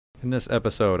In this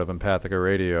episode of Empathica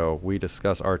Radio, we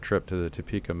discuss our trip to the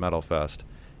Topeka Metal Fest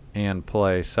and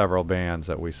play several bands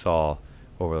that we saw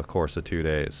over the course of 2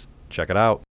 days. Check it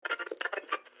out.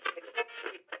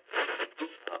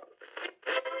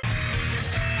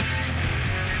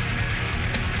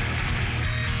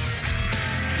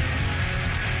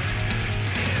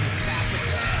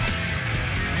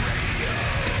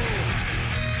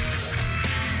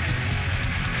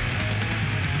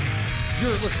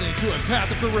 You're listening to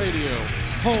Empathica Radio,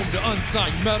 home to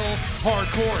unsigned metal,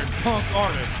 hardcore, and punk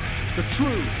artists. The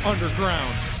true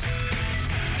underground.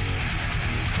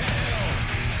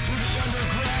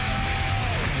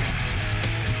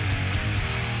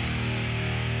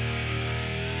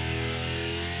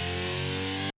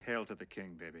 Hail to the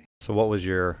king, baby. So what was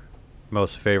your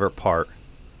most favorite part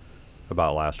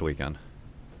about last weekend?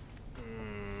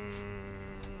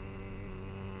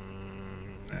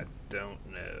 I don't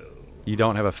know. You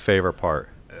don't have a favorite part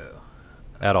Oh.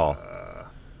 at all.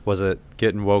 Was it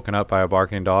getting woken up by a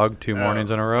barking dog two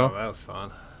mornings in a row? Oh, that was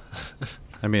fun.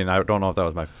 I mean, I don't know if that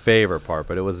was my favorite part,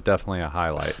 but it was definitely a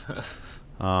highlight.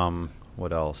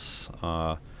 What else?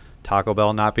 Taco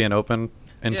Bell not being open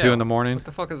in 2 in the morning. What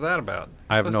the fuck is that about?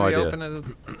 I have no idea. Open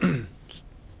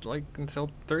at like until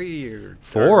 3 or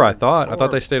 4, I thought. I 4.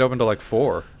 thought they stayed open till like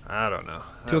 4. I don't know.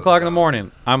 2 o'clock in the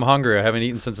morning. I'm hungry. I haven't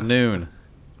eaten since noon.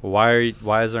 Why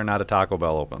is there not a Taco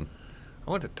Bell open?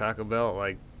 I went to Taco Bell at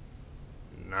like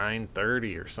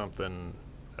 9:30 or something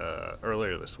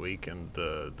earlier this week, and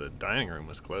the dining room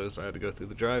was closed. I had to go through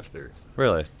the drive-thru.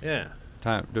 Really? Yeah.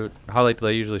 Dude, how late do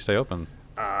they usually stay open?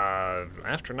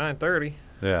 After 9:30.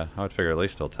 Yeah, I would figure at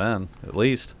least till 10, at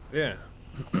least. Yeah.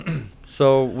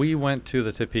 So we went to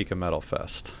the Topeka Metal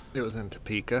Fest. It was in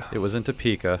Topeka. It was in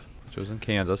Topeka, which was in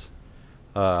Kansas.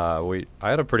 I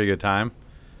had a pretty good time.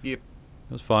 Yep.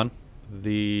 It was fun.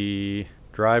 The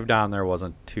drive down there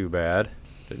wasn't too bad.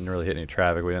 Didn't really hit any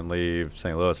traffic. We didn't leave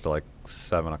St. Louis till like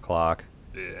 7 o'clock.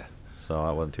 Yeah. So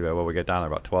that wasn't too bad. Well, we get down there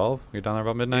about 12? We get down there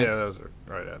about midnight? Yeah, that was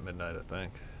right at midnight, I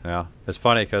think. Yeah. It's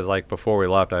funny because, like, before we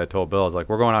left, I had told Bill, I was like,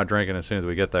 we're going out drinking as soon as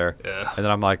we get there. Yeah. And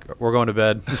then I'm like, we're going to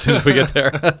bed as soon as we get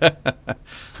there.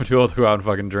 I'm too old to go out and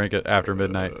fucking drink it after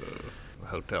midnight. The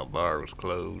hotel bar was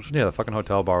closed. Yeah, the fucking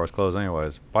hotel bar was closed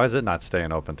anyways. Why is it not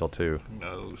staying open till 2? Who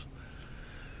knows?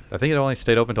 I think it only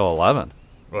stayed open till 11.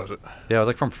 Was it? Yeah, it was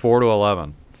like from 4 to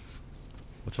 11.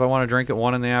 What's if I want to drink at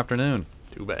 1 in the afternoon?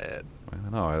 Too bad. I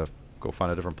don't know. I had to go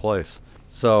find a different place.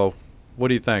 So, what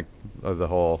do you think of the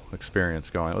whole experience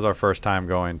going? It was our first time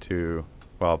going to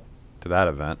that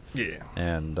event. Yeah.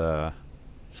 And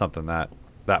something that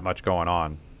much going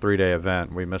on. 3-day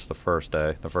event. We missed the first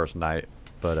day, the first night.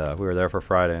 But we were there for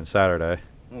Friday and Saturday.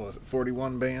 What was it,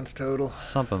 41 bands total?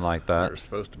 Something like There that. was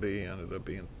supposed to be, ended up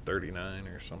being 39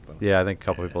 or something. Yeah, I think a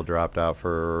couple people dropped out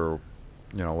for,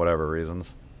 whatever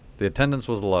reasons. The attendance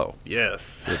was low.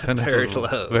 Yes. The attendance Very was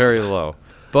low. very low.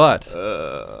 But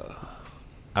Uh,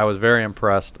 I was very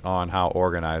impressed on how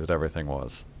organized everything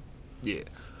was. yeah.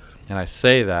 And I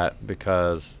say that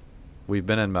because we've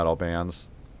been in metal bands,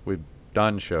 we've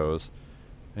done shows,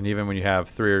 and even when you have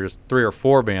three or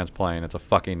four bands playing, it's a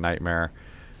fucking nightmare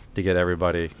to get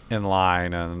everybody in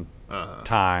line and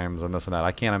times and this and that.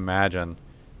 I can't imagine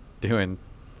doing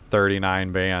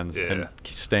 39 bands and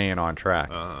staying on track.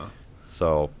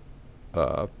 So,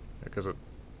 Because,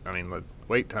 the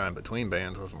wait time between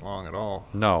bands wasn't long at all.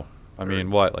 no. I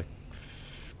mean, what, like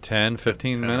 10,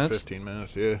 15 minutes? 15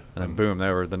 minutes, yeah. And then boom,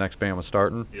 the next band was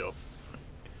starting. Yep.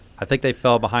 I think they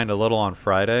fell behind a little on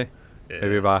Friday. Yeah.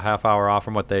 Maybe about a half hour off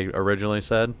from what they originally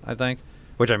said, I think.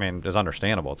 Which, I mean, is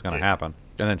understandable. It's going to happen.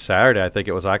 And then Saturday, I think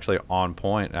it was actually on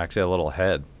point, actually a little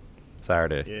ahead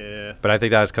Saturday. Yeah. But I think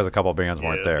that was because a couple bands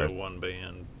weren't there. The one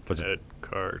band Was it- had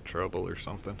car trouble or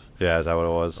something. Yeah, is that what it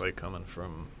was? Like coming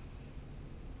from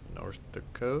North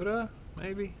Dakota,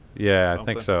 maybe? Yeah, I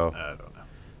think Something? so. I don't know.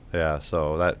 Yeah,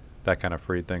 so that kind of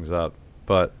freed things up.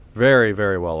 But very,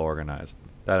 very well organized.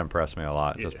 That impressed me a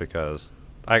lot just Yeah. because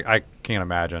I can't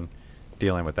imagine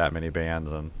dealing with that many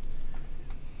bands. And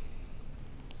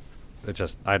it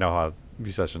just, I know how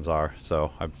musicians are,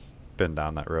 so I've been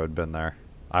down that road, been there.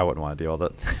 I wouldn't want to deal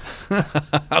with it.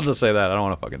 I'll just say that. I don't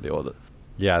want to fucking deal with it.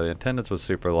 Yeah, the attendance was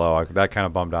super low. That kind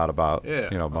of bummed out about, what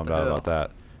bummed the out hell? about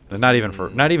that. And not even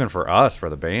for us, for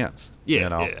the bands. Yeah, you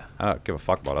know, yeah. I don't give a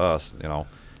fuck about us.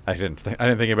 I didn't think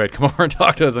anybody'd come over and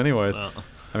talk to us anyways.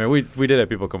 I mean, we did have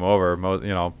people come over.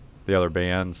 The other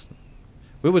bands.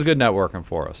 It was good networking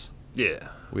for us. Yeah.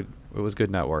 It was good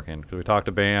networking because we talked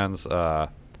to bands, at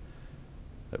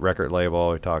record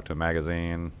label. We talked to a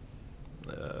magazine.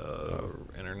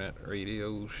 Internet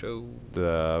radio show.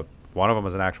 One of them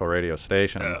was an actual radio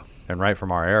station, Yeah. and right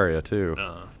from our area too.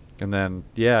 And then,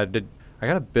 yeah, I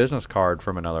got a business card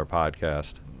from another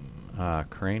podcast.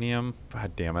 Cranium.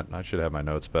 God damn it. I should have my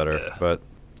notes better. Yeah. But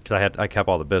because I kept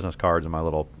all the business cards in my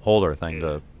little holder thing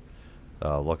to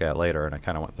look at later, and I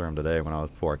kind of went through them today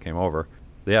before I came over.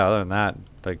 Yeah, other than that,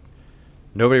 like,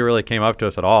 nobody really came up to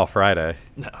us at all Friday.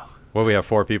 No. What, we have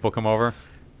 4 people come over?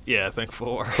 Yeah, I think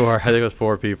 4. 4. I think it was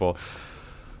 4 people.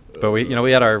 But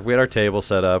we had our table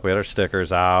set up. We had our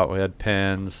stickers out. We had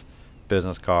pins,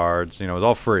 business cards. It was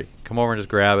all free. Come over and just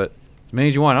grab it. As many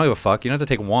as you want. I don't give a fuck. You don't have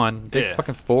to take one. Take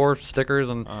fucking 4 stickers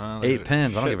and 8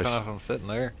 pins. I don't give a shit. Ton of them sitting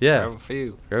there. Yeah. Grab a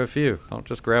few. Grab a few. Don't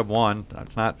just grab one.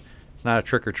 It's not a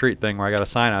trick or treat thing where I got a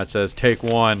sign out that says take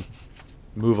one,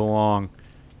 move along.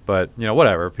 But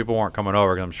whatever. People weren't coming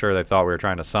over because I'm sure they thought we were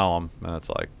trying to sell them, and it's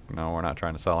like, no, we're not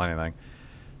trying to sell anything.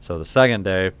 So the second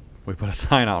day, we put a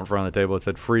sign out in front of the table that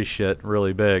said free shit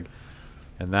really big,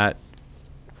 and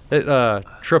it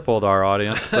tripled our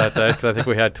audience that day because I think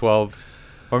we had 12.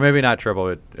 Or maybe not triple.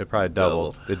 It probably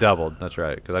doubled. It doubled. That's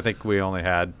right. Because I think we only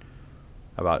had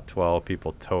about 12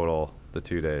 people total the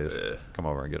 2 days come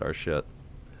over and get our shit,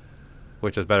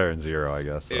 which is better than 0, I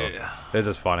guess. So this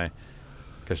is funny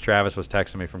because Travis was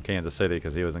texting me from Kansas City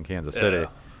because he was in Kansas City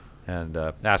and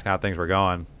asking how things were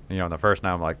going. The first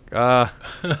night I'm like,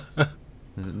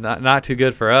 not too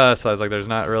good for us. I was like, there's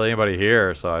not really anybody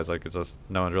here. So I was like, it's just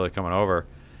no one's really coming over.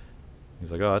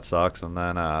 He's like, oh, that sucks. And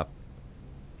then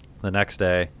the next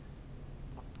day,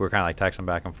 we were kind of like texting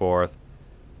back and forth,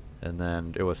 and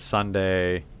then it was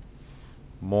Sunday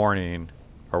morning,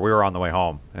 or we were on the way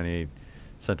home, and he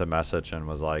sent a message and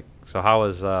was like, "So how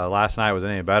was last night? Was it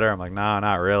any better?" I'm like, "No,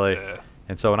 not really." Yeah.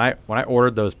 And so when I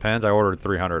ordered those pens, I ordered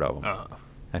 300 of them,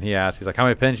 and he's like, "How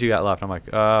many pens you got left?" I'm like,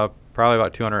 "Probably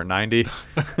about 290."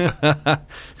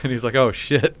 And he's like, "Oh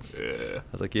shit." Yeah.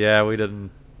 I was like, "Yeah, we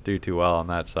didn't do too well on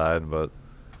that side, but."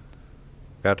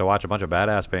 Got to watch a bunch of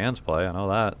badass bands play. I know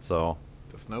that. So.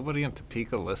 Does nobody in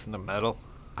Topeka listen to metal?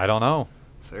 I don't know.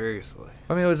 Seriously.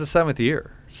 I mean, it was the 7th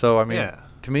year, so I mean,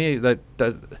 to me that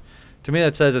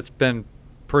says it's been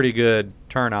pretty good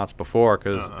turnouts before.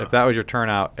 Because if that was your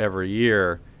turnout every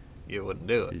year, you wouldn't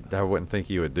do it. I wouldn't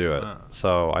think you would do it.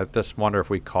 So I just wonder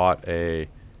if we caught a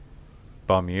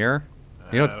bum year.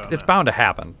 It's bound to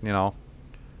happen.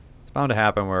 It's bound to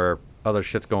happen where other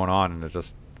shit's going on, and it's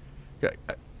just.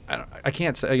 I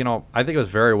can't say, I think it was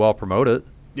very well promoted.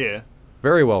 Yeah.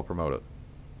 Very well promoted.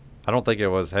 I don't think it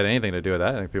had anything to do with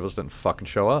that. I think people just didn't fucking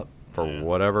show up for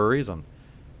whatever reason.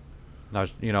 And I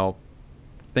was,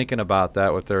 thinking about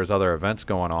that if there's other events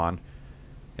going on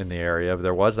in the area.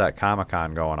 There was that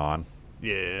Comic-Con going on.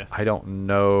 Yeah. I don't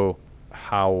know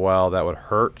how well that would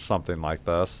hurt something like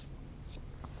this.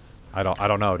 I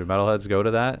don't know. Do metalheads go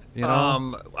to that?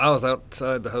 I was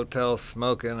outside the hotel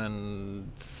smoking, and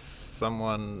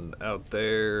someone out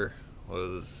there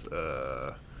was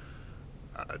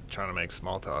trying to make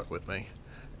small talk with me,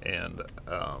 and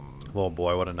well,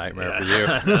 boy, what a nightmare for you.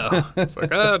 I know. It's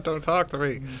like, don't talk to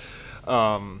me.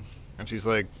 And she's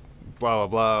like, blah blah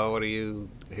blah, what are you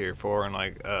here for? And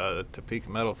like, Topeka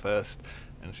Metal Fest.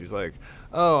 And she's like,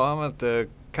 oh, I'm at the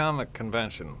comic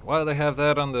convention. Why do they have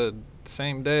that on the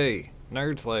same day?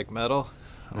 Nerds like metal.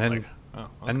 I'm like, oh,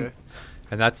 okay.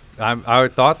 And that's I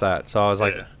thought that, so I was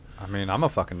like, I mean, I'm a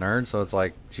fucking nerd, so it's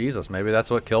like, Jesus, maybe that's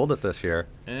what killed it this year.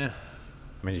 Yeah.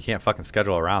 I mean, you can't fucking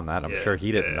schedule around that. I'm sure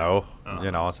he didn't know.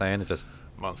 You know what I'm saying? It's just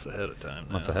months ahead of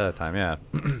time. Months ahead of time, yeah.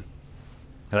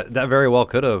 That very well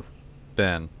could have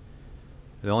been.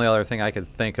 The only other thing I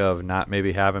could think of not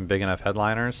maybe having big enough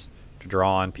headliners to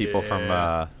draw on people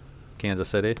from Kansas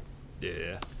City.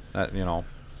 Yeah. That,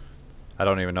 I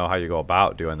don't even know how you go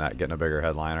about doing that, getting a bigger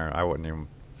headliner. I wouldn't even.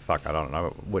 Fuck, I don't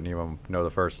know. Wouldn't even know the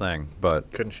first thing.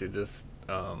 But couldn't you just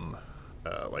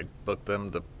like book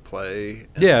them to play?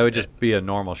 Yeah, it would just be a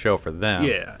normal show for them.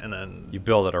 Yeah, and then you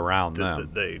build it around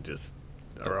them. They just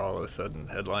are all of a sudden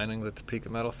headlining the Topeka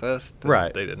Metal Fest.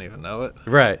 Right. They didn't even know it.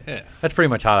 Right. Yeah. That's pretty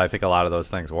much how I think a lot of those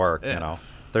things work. Yeah.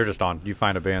 They're just on. You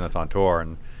find a band that's on tour,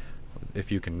 and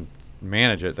if you can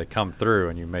manage it, they come through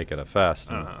and you make it a fest.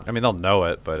 And, I mean, they'll know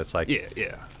it, but it's like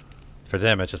yeah. For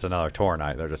them, it's just another tour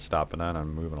night. They're just stopping in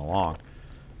and moving along.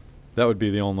 That would be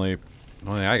the only thing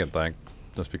I can think.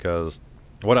 Just because,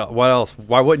 what else?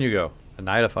 Why wouldn't you go? A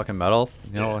night of fucking metal?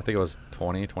 I think it was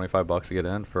 $20-$25 to get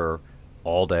in for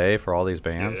all day for all these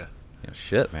bands. Yeah.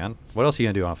 Shit, man. What else are you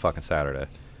gonna do on a fucking Saturday?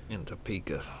 In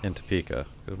Topeka.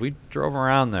 Because we drove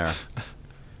around there.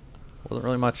 Wasn't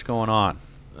really much going on.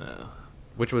 No.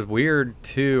 Which was weird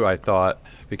too, I thought,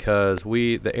 because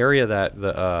the area that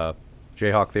the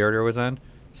Jayhawk Theater was in,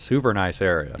 super nice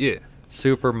area. Yeah.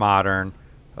 Super modern.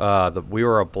 We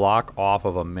were a block off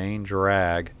of a main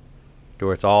drag,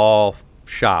 where it's all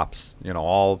shops,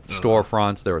 all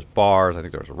storefronts. There was bars. I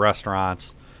think there was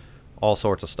restaurants, all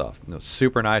sorts of stuff. And it was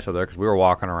super nice up there because we were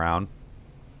walking around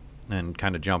and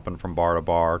kind of jumping from bar to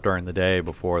bar during the day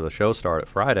before the show started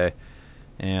Friday.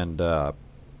 And, like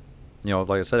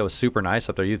I said, it was super nice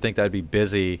up there. You'd think that'd be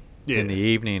busy in the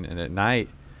evening and at night.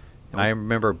 And I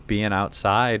remember being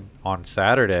outside on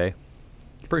Saturday.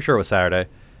 Pretty sure it was Saturday.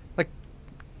 Like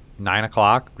 9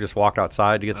 o'clock. Just walked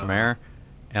outside to get some air.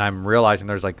 And I'm realizing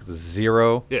there's like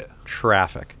zero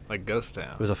traffic. Like ghost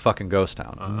town. It was a fucking ghost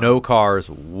town. No cars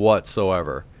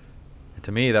whatsoever. And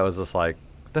to me, that was just like,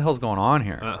 what the hell's going on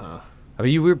here? I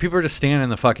mean, people were just standing in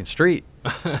the fucking street.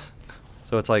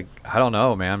 So it's like, I don't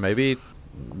know, man. Maybe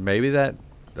that.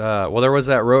 Well, there was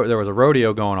there was a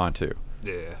rodeo going on too.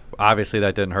 Yeah. Obviously,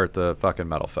 that didn't hurt the fucking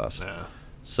Metal Fest. No.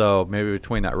 So maybe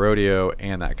between that rodeo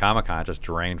and that Comic-Con, it just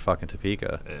drained fucking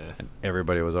Topeka, and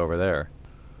everybody was over there.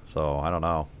 So I don't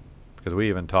know, because we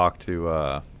even talked to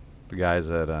the guys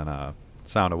at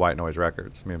Sound of White Noise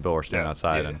Records. Me and Bill were standing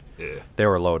outside, and they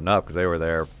were loading up because they were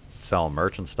there selling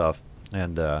merch and stuff.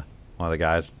 And one of the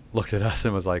guys looked at us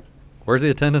and was like, "Where's the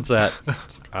attendance at?"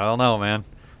 I don't know, man.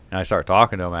 And I started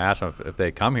talking to him. I asked him if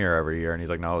they come here every year, and he's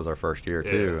like, "No, it was our first year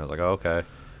too." And I was like, "Oh, okay."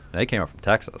 And they came up from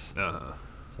Texas,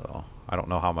 so I don't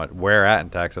know where at in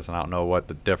Texas, and I don't know what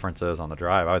the difference is on the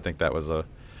drive. I would think that was a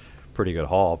pretty good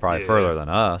haul, probably further than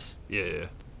us. Yeah.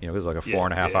 It was like a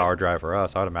 4.5 hour drive for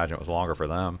us. I would imagine it was longer for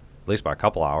them, at least by a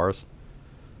couple hours.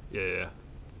 Yeah.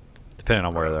 Depending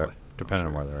on where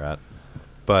they're at.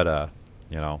 But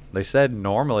they said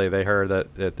normally they heard that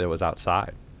it was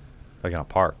outside, like in a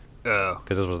park. Oh.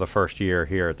 Because this was the first year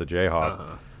here at the Jayhawk.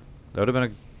 That would have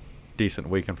been a decent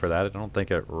weekend for that. I don't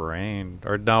think it rained,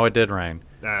 or no, it did rain.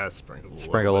 Sprinkled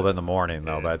a little bit in the morning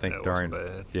though, but I think during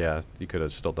you could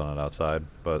have still done it outside.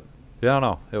 But I don't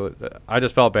know. I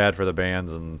just felt bad for the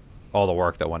bands and all the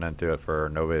work that went into it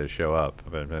for nobody to show up.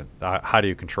 But how do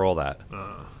you control that? You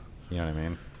know what I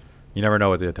mean? You never know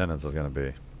what the attendance is going to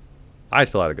be. I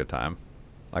still had a good time.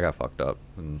 I got fucked up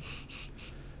and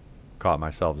caught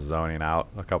myself zoning out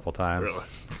a couple times.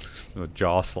 Really? With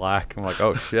jaw slack. I'm like,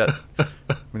 oh shit.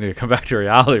 We need to come back to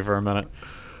reality for a minute.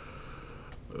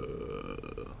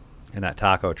 And that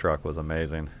taco truck was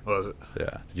amazing. Was it?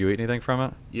 Yeah. Did you eat anything from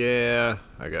it? Yeah,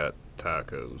 I got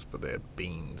tacos, but they had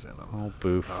beans in them. Oh,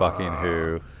 boo fucking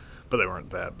who. But they weren't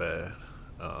that bad.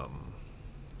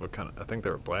 What kind of? I think they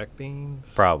were black beans.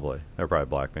 Probably. They're probably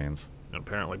black beans. And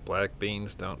apparently black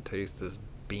beans don't taste as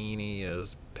beany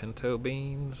as pinto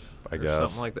beans. I or guess.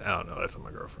 something like that. I don't know. That's what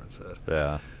my girlfriend said.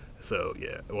 Yeah. So,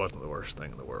 yeah, it wasn't the worst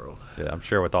thing in the world. Yeah, I'm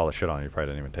sure with all the shit on it, you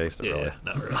probably didn't even taste it, really. Yeah,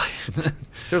 not really. There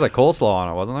was like coleslaw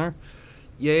on it, wasn't there?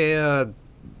 Yeah,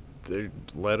 the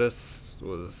lettuce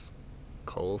was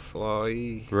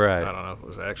coleslaw-y. Right. I don't know if it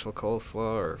was actual coleslaw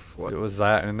or what. It was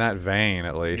that in that vein,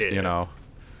 at least,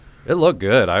 It looked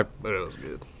good. But it was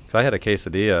good. 'Cause I had a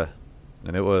quesadilla,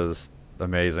 and it was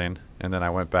amazing. And then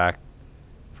I went back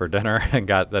for dinner and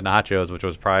got the nachos, which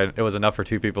was it was enough for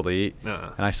 2 people to eat.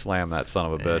 And I slammed that son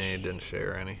of a bitch. And you didn't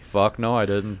share any. Fuck no, I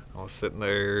didn't. I was sitting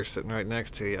right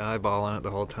next to you, eyeballing it the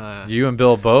whole time. You and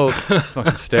Bill both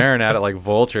fucking staring at it like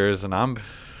vultures, and I'm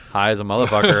high as a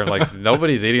motherfucker. Like,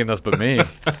 nobody's eating this but me.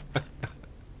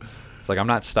 It's like, I'm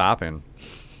not stopping.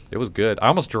 It was good. I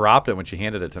almost dropped it when she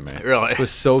handed it to me. Really? It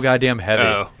was so goddamn heavy.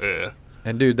 Oh, yeah.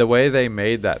 And, dude, the way they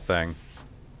made that thing,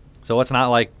 so it's not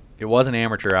like, it wasn't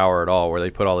amateur hour at all where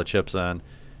they put all the chips in and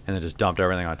then just dumped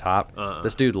everything on top.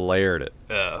 This dude layered it.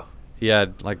 Oh. He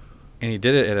had, and he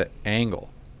did it at an angle.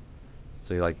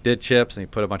 So he, did chips and he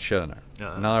put a bunch of shit in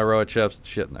there. Another row of chips,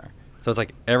 shit in there. So it's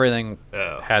like everything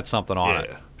had something on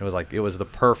it. It was like, it was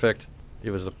perfect.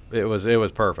 It was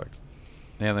perfect.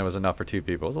 And there was enough for 2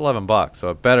 people. It was $11,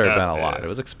 so it better have been a lot. It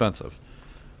was expensive.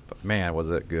 But, man, was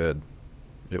it good.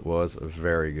 It was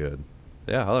very good.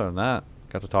 Yeah, other than that,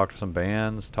 got to talk to some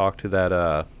bands, talk to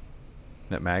that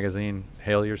magazine,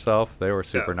 Hail Yourself. They were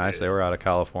super nice. They were out of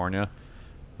California.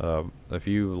 If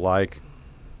you like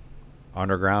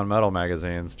underground metal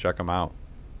magazines, check them out.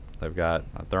 They're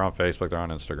on Facebook, they're on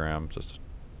Instagram. Just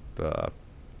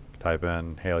type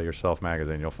in Hail Yourself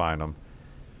magazine, you'll find them.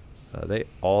 They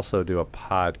also do a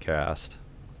podcast.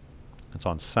 It's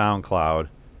on SoundCloud.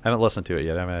 I haven't listened to it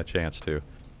yet. I haven't had a chance to.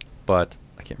 But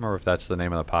I can't remember if that's the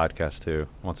name of the podcast, too.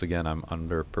 Once again, I'm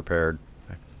underprepared.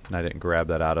 And I didn't grab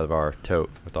that out of our tote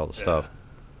with all the stuff.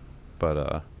 But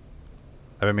I've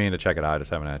been meaning to check it out. I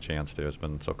just haven't had a chance to. It's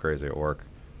been so crazy at work.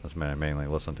 That's mainly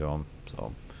listen to them.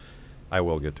 So I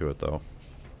will get to it, though.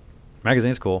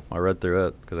 Magazine's cool. I read through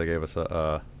it because they gave us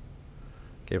a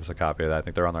copy of that. I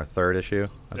think they're on their 3rd issue.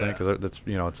 I think 'cause it's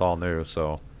it's all new.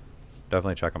 So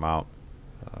definitely check them out.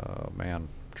 Man,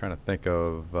 trying to think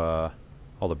of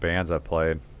all the bands I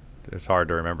played. It's hard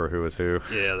to remember who was who.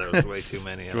 Yeah, there was way too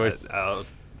many. And Way-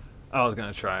 I was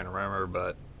gonna try and remember,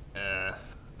 but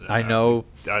I know.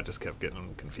 I just kept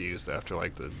getting confused after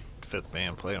like the 5th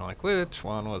band played. I'm like, which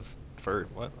one was first?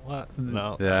 What?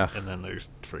 No. Yeah. And then there's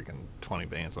freaking 20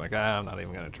 bands. I'm like, I'm not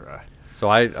even gonna try. So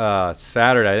I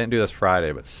Saturday, I didn't do this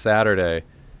Friday, but Saturday,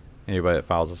 anybody that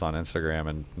follows us on Instagram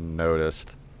and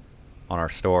noticed on our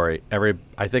story,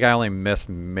 I think I only missed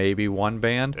maybe one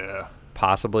band, Yeah.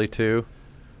 possibly two,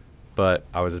 but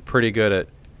I was pretty good at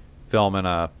filming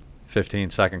a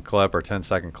 15-second clip or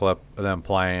 10-second clip of them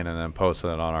playing and then posting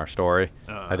it on our story.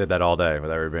 I did that all day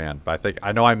with every band, but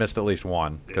I know I missed at least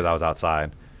one because I was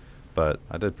outside, but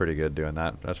I did pretty good doing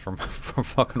that. That's from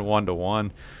fucking 1 to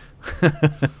 1.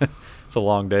 It's a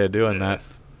long day of doing that,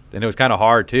 and it was kind of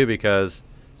hard too because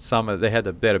they had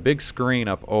a big screen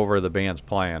up over the bands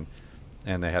playing,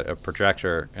 and they had a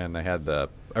projector and they had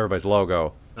everybody's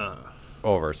logo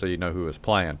over, so you know who was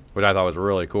playing, which I thought was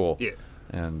really cool. Yeah.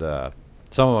 And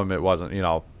some of them it wasn't,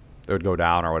 it would go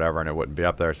down or whatever, and it wouldn't be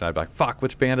up there. So I'd be like, "Fuck,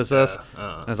 which band is this?" And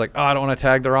I was like, "Oh, I don't want to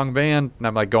tag the wrong band." And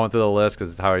I'm like going through the list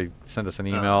because how he sent us an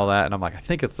email that, and I'm like, "I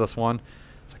think it's this one."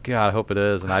 It's like, God, I hope it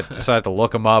is. And so I had to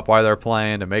look them up while they're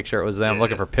playing to make sure it was them.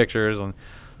 Looking for pictures and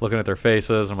looking at their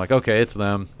faces. I'm like, okay, it's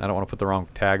them. I don't want to put the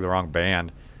wrong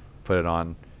band, put it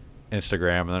on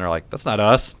Instagram, and then they're like, that's not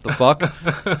us. The fuck.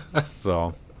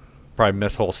 So probably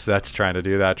miss whole sets trying to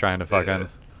do that, trying to fucking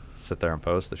sit there and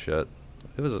post the shit.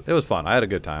 It was fun. I had a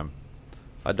good time.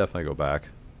 I'd definitely go back.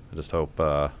 I just hope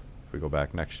if we go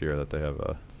back next year that they have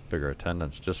a bigger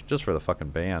attendance just for the fucking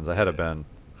bands. I had been.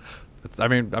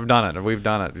 I've done it. We've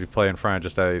done it. You play in front of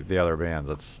just the other bands.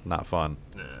 It's not fun.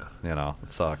 Yeah.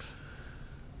 It sucks.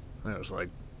 There was like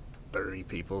 30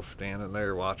 people standing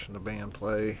there watching the band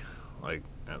play, like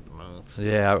at the most.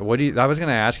 Yeah. I was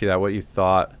gonna ask you that. What you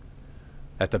thought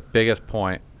at the biggest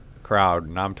point crowd,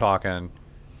 and I'm talking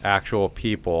actual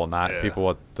people, not people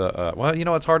with the.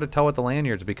 It's hard to tell with the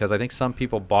lanyards because I think some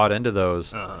people bought into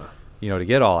those, to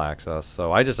get all access.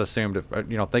 So I just assumed,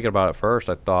 thinking about it first,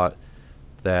 I thought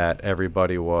that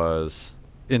everybody was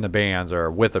in the bands or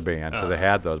with a band because they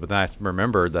had those. But then I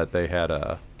remembered that they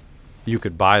had you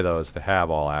could buy those to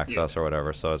have all access or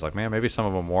whatever. So I was like, man, maybe some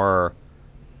of them were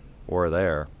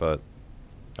there, but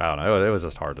I don't know. It was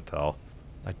just hard to tell.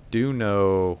 I do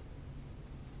know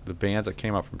the bands that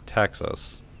came up from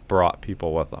Texas brought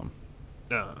people with them.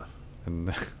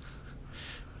 And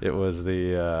it was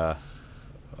I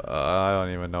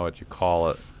don't even know what you call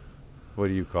it. What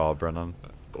do you call it, Brendan?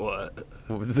 What?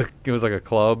 It was like a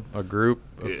club, a group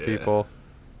of people.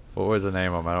 What was the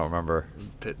name of them? I don't remember.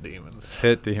 Pit Demons.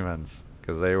 Pit Demons,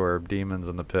 because they were demons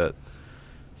in the pit.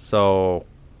 So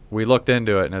we looked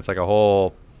into it, and it's like a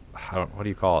whole. What do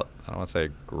you call it? I don't want to say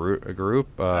a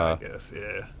group. I guess,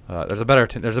 yeah. There's a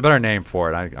better name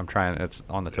for it. I'm trying. It's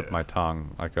on the tip of my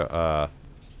tongue. Like I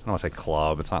don't want to say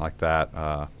club. It's not like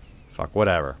that.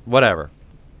 Whatever.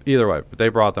 Either way, but they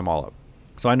brought them all up.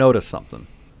 So I noticed something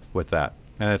with that.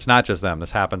 And it's not just them.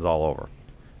 This happens all over.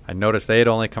 I noticed they'd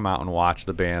only come out and watch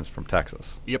the bands from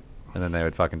Texas. Yep. And then they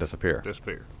would fucking disappear.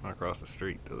 Across the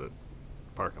street to the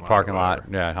parking lot. Parking lot.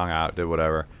 Yeah, hung out, did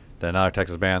whatever. Then another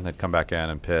Texas band, they'd come back in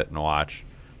and pit and watch,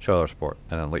 show their support,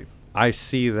 and then leave. I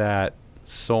see that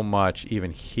so much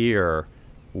even here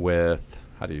with,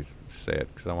 how do you say it?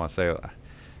 Because I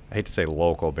hate to say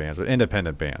local bands, but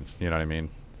independent bands. You know what I mean?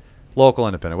 Local,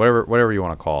 independent, whatever you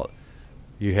want to call it.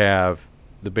 You have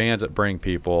the bands that bring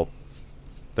people,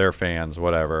 their fans,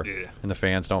 whatever, and the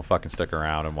fans don't fucking stick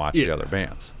around and watch the other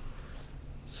bands.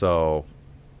 So,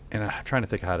 and I'm trying to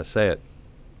think of how to say it.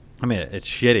 I mean, it's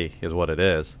shitty is what it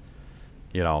is.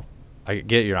 I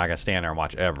get you're not going to stand there and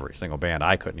watch every single band.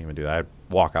 I couldn't even do that. I'd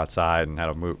walk outside and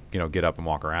had to move, get up and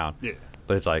walk around. Yeah.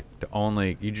 But it's like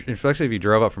especially if you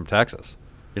drove up from Texas,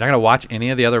 you're not going to watch any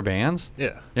of the other bands. Yeah.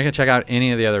 You're not going to check out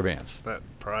any of the other bands. That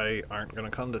probably aren't going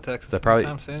to come to Texas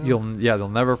anytime soon. They'll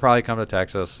never probably come to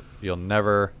Texas. You'll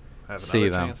never see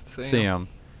them. Yeah.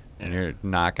 And you're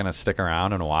not going to stick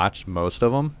around and watch most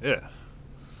of them. Yeah.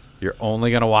 You're only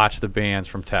going to watch the bands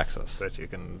from Texas. That you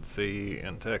can see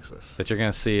in Texas. That you're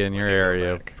going to see in your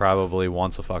area probably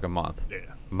once a fucking month. Yeah.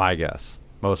 My guess.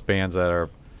 Most bands that are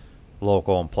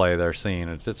local and play their scene,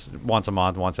 it's once a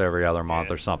month, once every other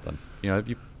month or something.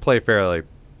 You play fairly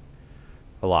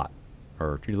a lot,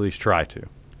 or you at least try to.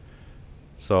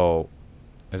 So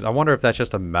I wonder if that's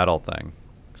just a metal thing.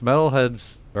 Because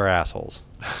metalheads are assholes.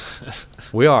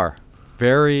 We are.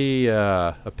 Very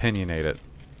opinionated.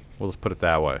 We'll just put it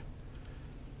that way.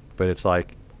 But it's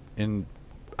like,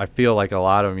 I feel like a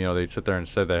lot of them, they sit there and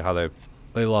say how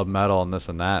they love metal and this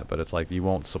and that, but it's like you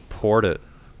won't support it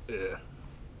Yeah.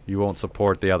 You won't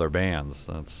support the other bands.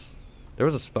 There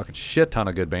was a fucking shit ton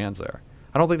of good bands there.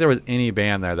 I don't think there was any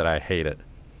band there that I hated.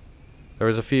 There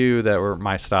was a few that were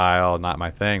my style, not my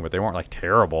thing, but they weren't like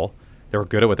terrible. They were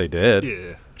good at what they did.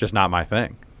 Yeah. Just not my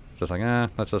thing. Just like,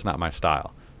 that's just not my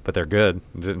style. But they're good.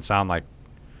 It didn't sound like,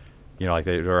 like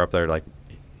they were up there like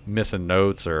missing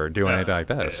notes or doing anything like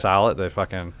that. Yeah. It was solid. They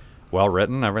fucking well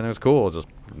written. Everything was cool. It's just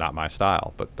not my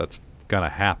style. But that's gonna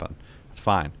happen. It's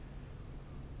fine.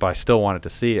 But I still wanted to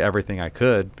see everything I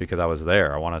could because I was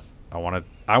there. I want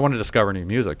to discover new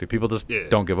music. Do people just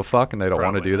don't give a fuck and they don't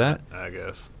want to do that? I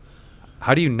guess.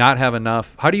 How do you not have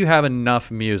enough? How do you have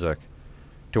enough music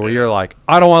to where you're like,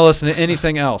 I don't want to listen to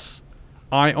anything else.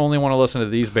 I only want to listen to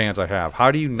these bands I have.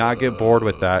 How do you not get bored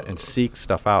with that and seek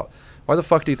stuff out? Why the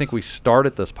fuck do you think we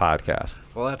started this podcast?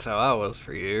 Well, that's how I was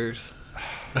for years.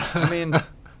 I mean,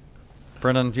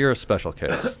 Brendan, you're a special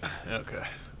case. Okay.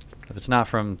 If it's not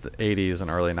from the 80s and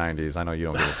early 90s, I know you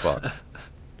don't give a fuck.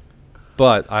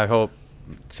 But I hope,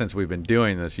 since we've been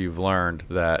doing this, you've learned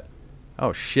that,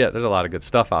 oh shit, there's a lot of good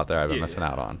stuff out there I've been missing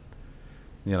out on.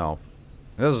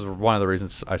 This is one of the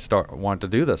reasons I wanted to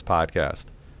do this podcast.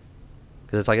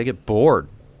 Because it's like I get bored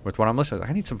with what I'm listening to.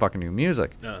 I need some fucking new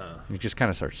music. You just kind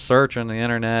of start searching the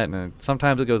internet, and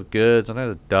sometimes it goes good,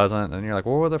 sometimes it doesn't. And you're like,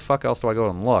 well, where the fuck else do I go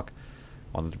and look?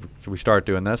 Well, we start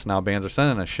doing this, now bands are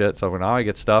sending us shit. So now I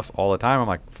get stuff all the time. I'm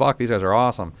like, fuck, these guys are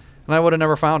awesome. And I would have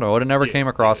never found them. I would have never came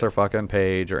across their fucking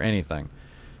page or anything.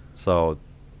 So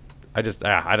I just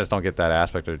don't get that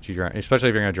aspect of it, especially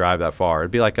if you're going to drive that far.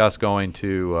 It'd be like us going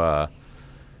to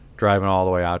driving all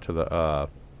the way out to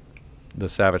the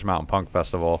Savage Mountain Punk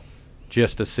Festival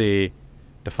just to see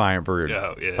Defiant Brood.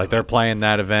 Oh, yeah. Like they're playing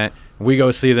that event, and we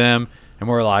go see them, and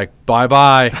we're like,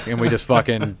 bye-bye, and we just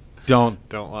fucking don't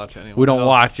watch anyone We don't else.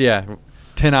 watch,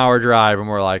 10-hour drive, and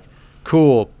we're like,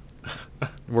 cool,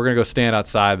 we're going to go stand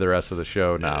outside the rest of the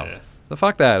show now. Yeah. So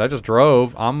fuck that. I just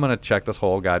drove. I'm going to check this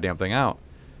whole goddamn thing out.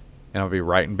 And I'll be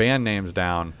writing band names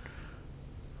down.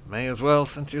 May as well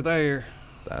since you're there.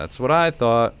 That's what I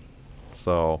thought.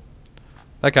 So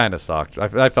that kind of sucked.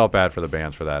 I felt bad for the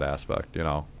bands for that aspect,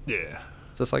 Yeah.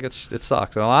 It's just like it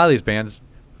sucks. And a lot of these bands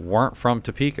weren't from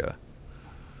Topeka.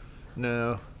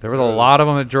 No. There was a lot of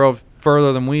them that drove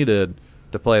further than we did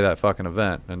to play that fucking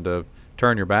event and to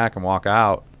turn your back and walk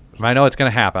out. I mean, I know it's going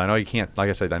to happen. I know you can't, like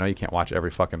I said, I know you can't watch every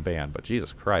fucking band, but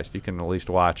Jesus Christ, you can at least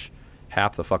watch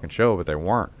half the fucking show, but they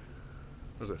weren't.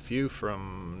 There's a few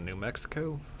from New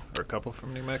Mexico, or a couple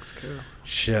from New Mexico.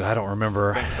 Shit, I don't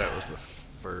remember. I think that was the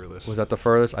furthest. Was that the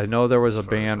furthest? I know there was a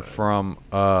band Furthest. from,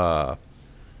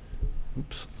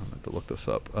 oops, I'm going to have to look this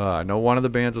up. I know one of the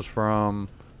bands was from,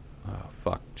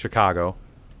 Chicago.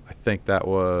 I think that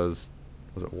was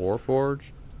it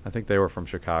Warforged? I think they were from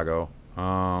Chicago.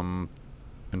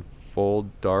 In Full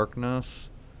Darkness.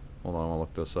 Hold on, I'll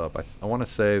look this up. I want to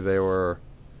say they were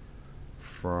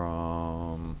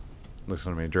from,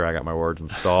 listen to me drag out my words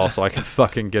and stall so I can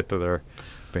fucking get to their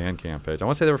Bandcamp page. I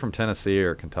want to say they were from Tennessee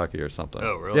or Kentucky or something.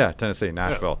 Oh, really? Yeah, Tennessee,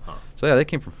 Nashville. Huh. So yeah, they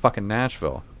came from fucking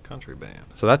Nashville. Country band.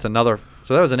 So that's another.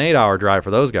 So that was an 8-hour drive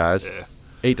for those guys. Yeah.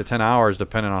 8 to 10 hours,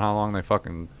 depending on how long they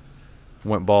fucking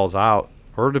went balls out,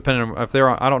 or depending on if they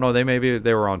were. I don't know.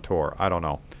 They were on tour. I don't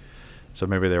know. So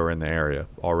maybe they were in the area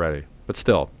already. But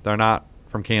still, they're not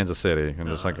from Kansas City, and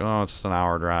it's like, oh, it's just an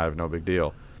hour drive, no big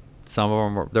deal. Some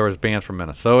of them there was bands from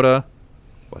Minnesota,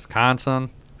 Wisconsin,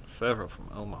 Several from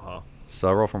Omaha.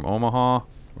 several from Omaha.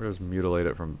 Where's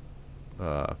Mutilated from?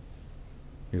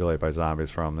 Mutilated by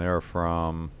Zombies from? They're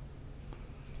one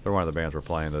of the bands we're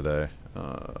playing today.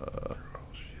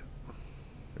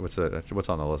 What's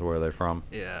on the list? Where are they from?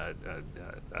 Yeah,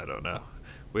 I don't know.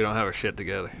 We don't have our shit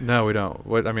together. No, we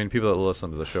don't. I mean, people that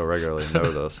listen to the show regularly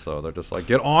know this, so they're just like,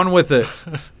 get on with it.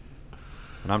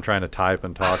 And I'm trying to type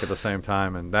and talk at the same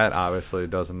time, and that obviously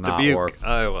does not Dubuque, work.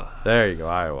 Iowa. There you go,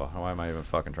 Iowa. Why am I even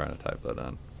fucking trying to type that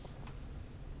in?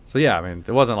 So yeah, I mean,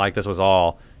 it wasn't like this was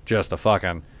all just a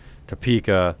fucking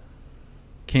Topeka,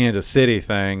 Kansas City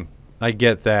thing. I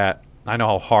get that. I know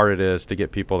how hard it is to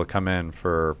get people to come in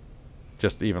for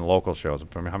just even local shows.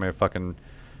 I mean, how many fucking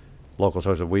local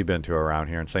shows have we been to around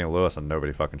here in St. Louis and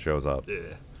nobody fucking shows up?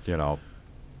 Yeah.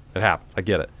 It happens. I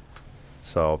get it.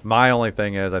 So my only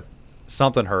thing is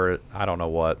something hurt. I don't know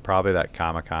what. Probably that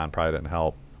Comic-Con probably didn't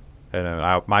help.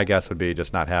 And my guess would be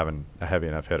just not having a heavy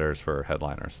enough hitters for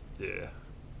headliners. Yeah.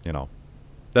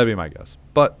 That'd be my guess.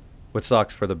 But which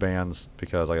sucks for the bands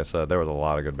because, like I said, there was a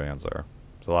lot of good bands there.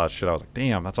 There's a lot of shit. I was like,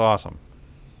 damn, that's awesome.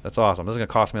 That's awesome. This is gonna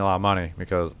cost me a lot of money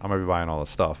because I'm gonna be buying all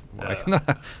this stuff. Like, I'm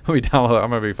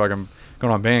gonna be fucking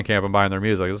going on Bandcamp and buying their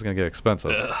music. This is gonna get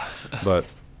expensive. But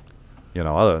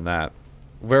other than that,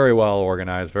 very well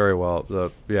organized, very well.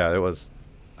 It was.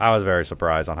 I was very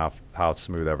surprised on how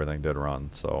smooth everything did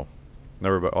run. So,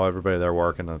 everybody there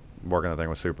working the thing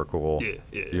was super cool.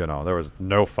 Yeah. You know, there was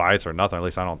no fights or nothing. At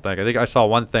least I don't think. I think I saw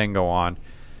one thing go on,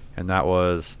 and that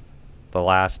was the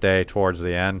last day towards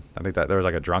the end. I think that there was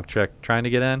like a drunk chick trying to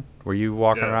get in. Were you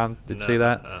walking around? Did you see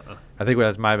that? I think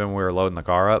that might have been when we were loading the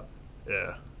car up.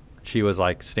 Yeah. She was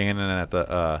like standing at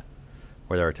the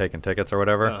where they were taking tickets or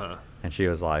whatever, and she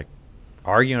was like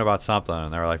arguing about something,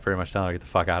 and they were like pretty much telling her to get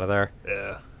the fuck out of there.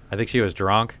 Yeah. I think she was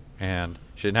drunk and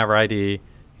she didn't have her ID.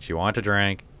 She wanted to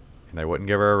drink, and they wouldn't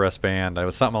give her a wristband. It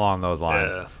was something along those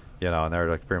lines, you know. And they were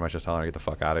like pretty much just telling her to get the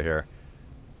fuck out of here.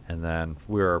 And then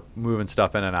we were moving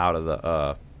stuff in and out of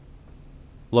the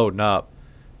loading up.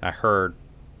 I heard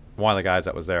one of the guys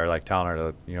that was there like telling her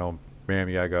to, you know, ma'am,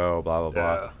 you gotta go, blah blah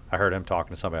blah. I heard him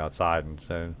talking to somebody outside and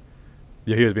saying,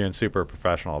 yeah, he was being super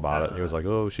professional about it. He was like,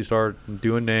 oh, she started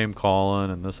doing name calling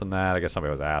and this and that. I guess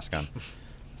somebody was asking.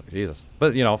 Like, Jesus.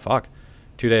 But, you know, fuck.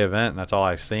 2-day event, and that's all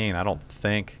I've seen. I don't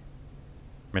think,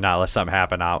 I mean, not unless something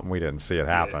happened out and we didn't see it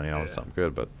happen, you know, something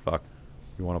good. But, fuck.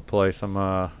 You want to play some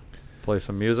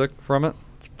music from it?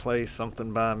 Let's play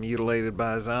something by Mutilated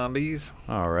by Zombies.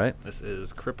 All right. This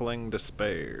is Crippling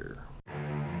Despair.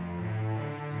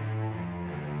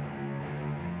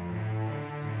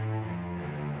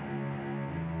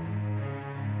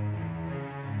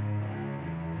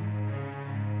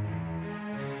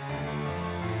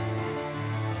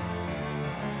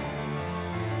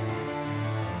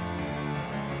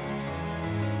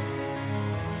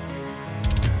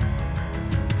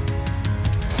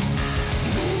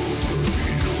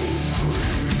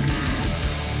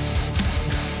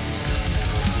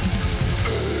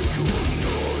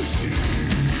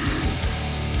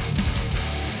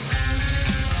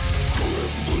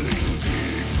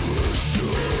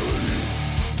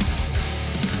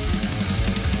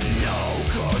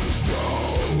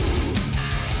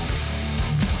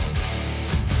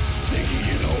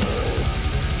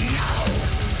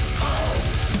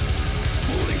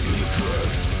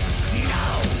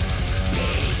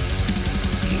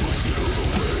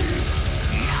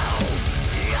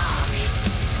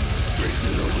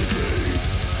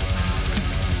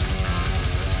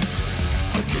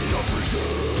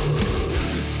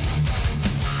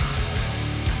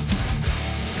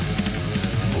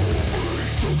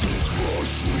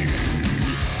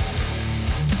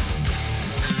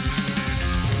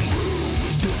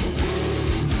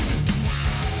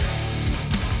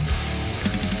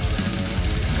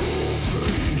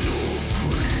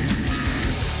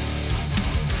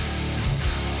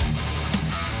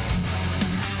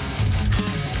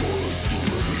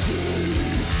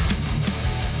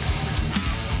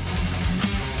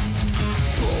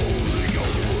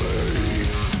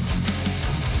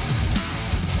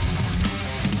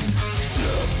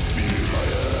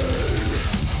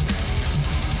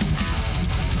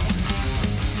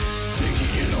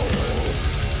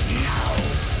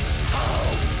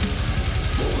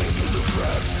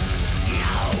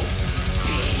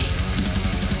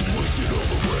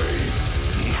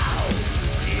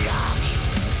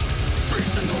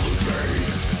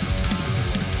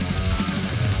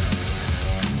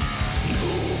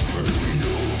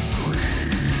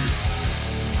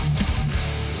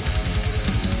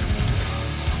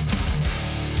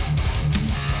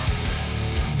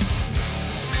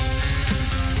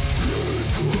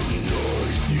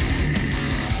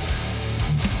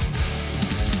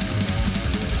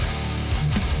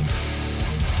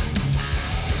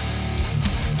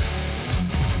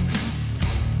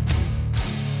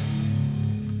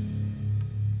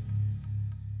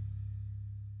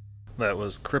 That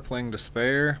was Crippling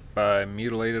Despair by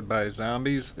Mutilated by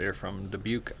Zombies. They're from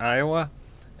Dubuque, Iowa,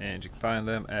 and you can find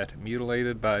them at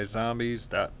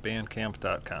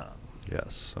mutilatedbyzombies.bandcamp.com.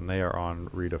 Yes, and they are on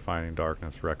Redefining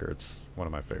Darkness Records, one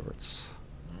of my favorites.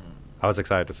 I was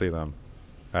excited to see them.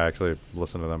 I actually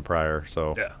listened to them prior,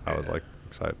 so I was like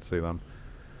excited to see them.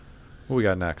 What we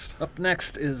got next? Up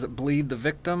next is Bleed the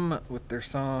Victim with their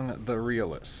song The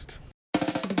Realist.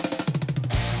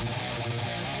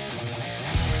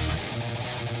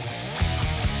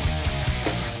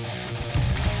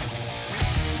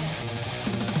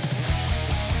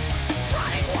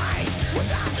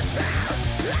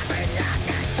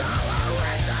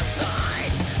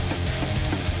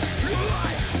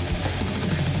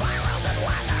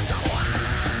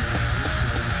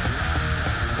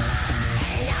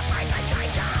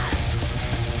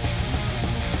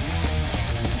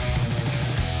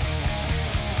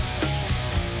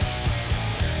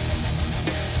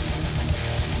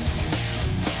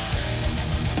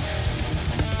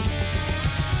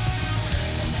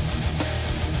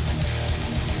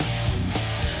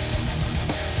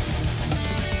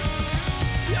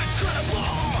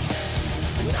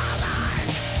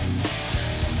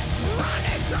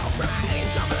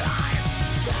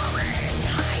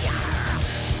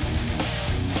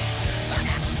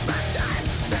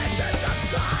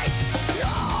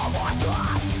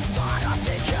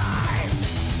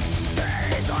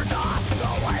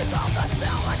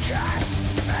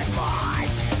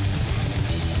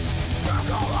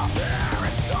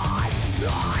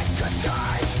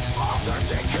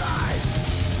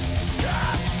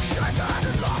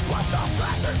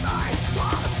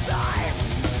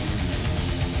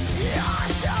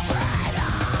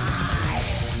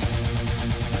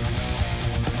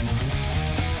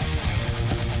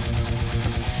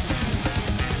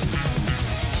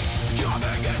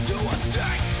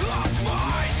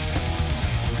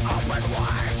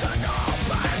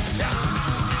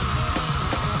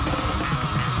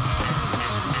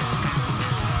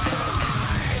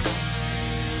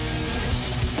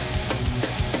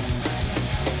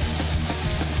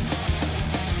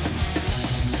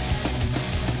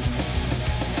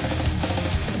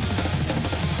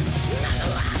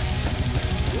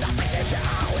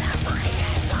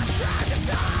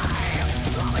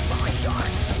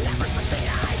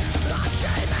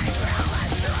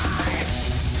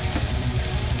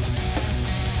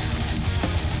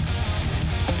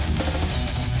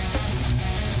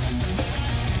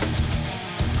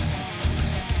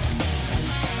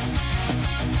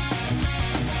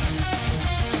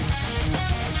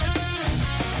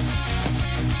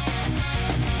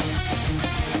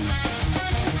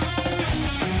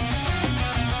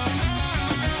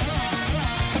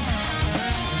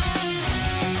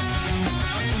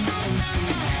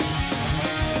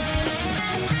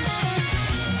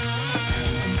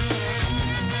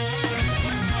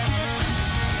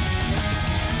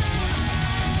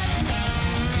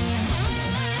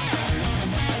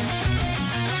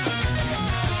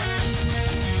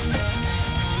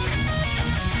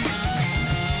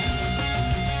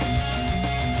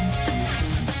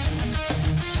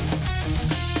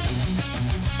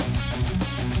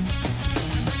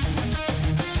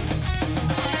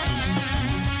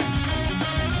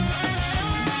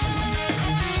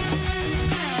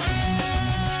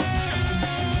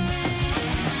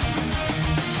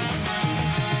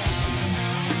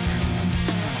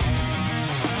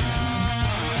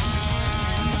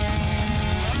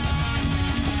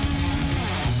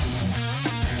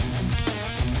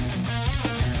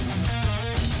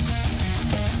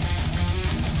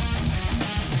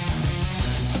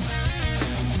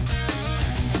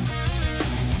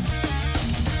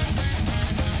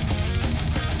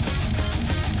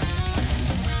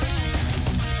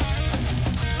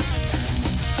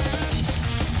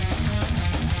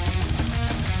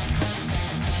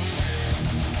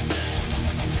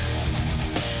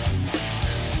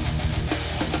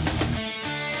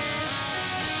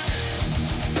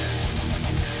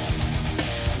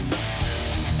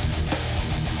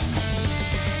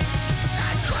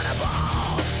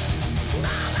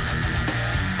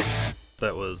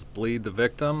 That was Bleed the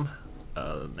Victim.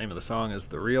 The name of the song is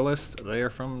The Realist. They are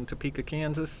from Topeka,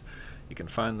 Kansas. You can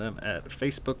find them at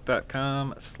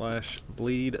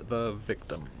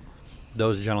facebook.com/bleedthevictim.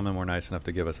 Those gentlemen were nice enough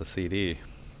to give us a CD,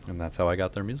 and that's how I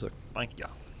got their music. Thank ya.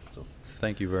 So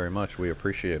thank you very much. We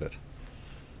appreciate it.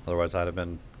 Otherwise, I'd have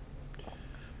been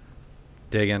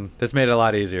digging. This made it a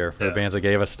lot easier for the bands that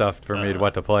gave us stuff for me to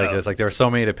what to play. Because there were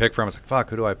so many to pick from. It's like, fuck,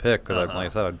 who do I pick? Because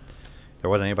like I said, there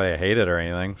wasn't anybody I hated or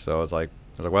anything. So I was like,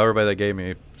 well, everybody that gave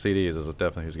me CDs is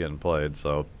definitely who's getting played.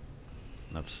 So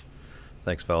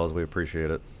thanks, fellas. We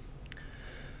appreciate it.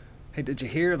 Hey, did you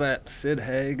hear that Sid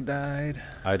Haig died?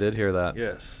 I did hear that.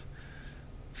 Yes.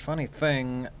 Funny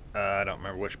thing, I don't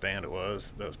remember which band it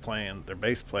was that was playing. Their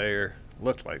bass player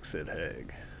looked like Sid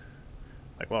Haig,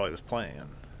 like while he was playing.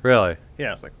 Really?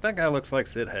 Yeah, it's like, that guy looks like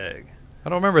Sid Haig. I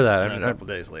don't remember that. And a couple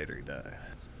days later, he died.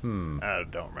 I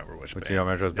don't remember which band. You don't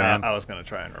remember his band? I was going to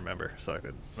try and remember so I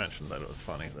could mention that it was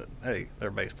funny that, hey, their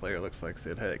bass player looks like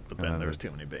Sid Haig, but then there was too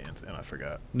many bands, and I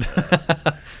forgot. You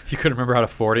couldn't remember out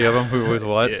of 40 of them who was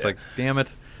what? Yeah. It's like, damn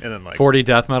it. And then 40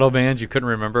 death metal bands, you couldn't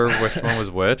remember which one was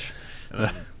which. And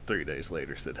then 3 days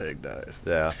later, Sid Haig dies.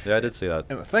 Yeah, I did see that.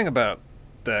 And the thing about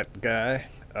that guy,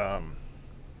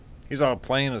 he's all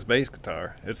playing his bass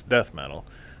guitar. It's death metal.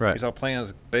 Right. He's all playing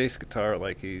his bass guitar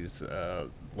like he's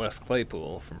Les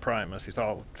Claypool from Primus. He's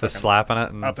all Just slapping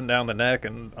it and up and down the neck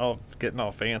and all getting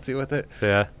all fancy with it.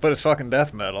 Yeah. But it's fucking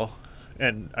death metal,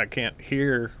 and I can't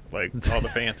hear like all the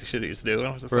fancy shit he's doing.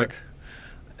 I was just like,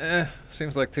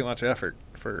 seems like too much effort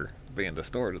for being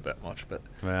distorted that much. But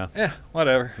yeah,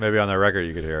 whatever. Maybe on their record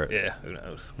you could hear it. Yeah, who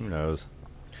knows? Who knows?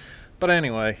 But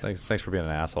anyway, Thanks for being an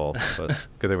asshole. But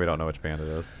because then we don't know which band it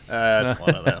is. It's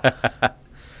one of them.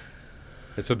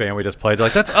 It's a band we just played. You're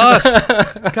like, that's us.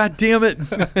 God damn it.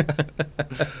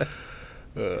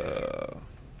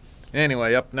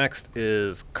 Anyway, up next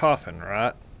is Coffin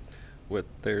Rot with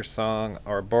their song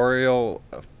Arboreal.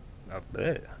 What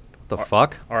the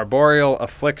fuck? Arboreal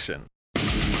Affliction.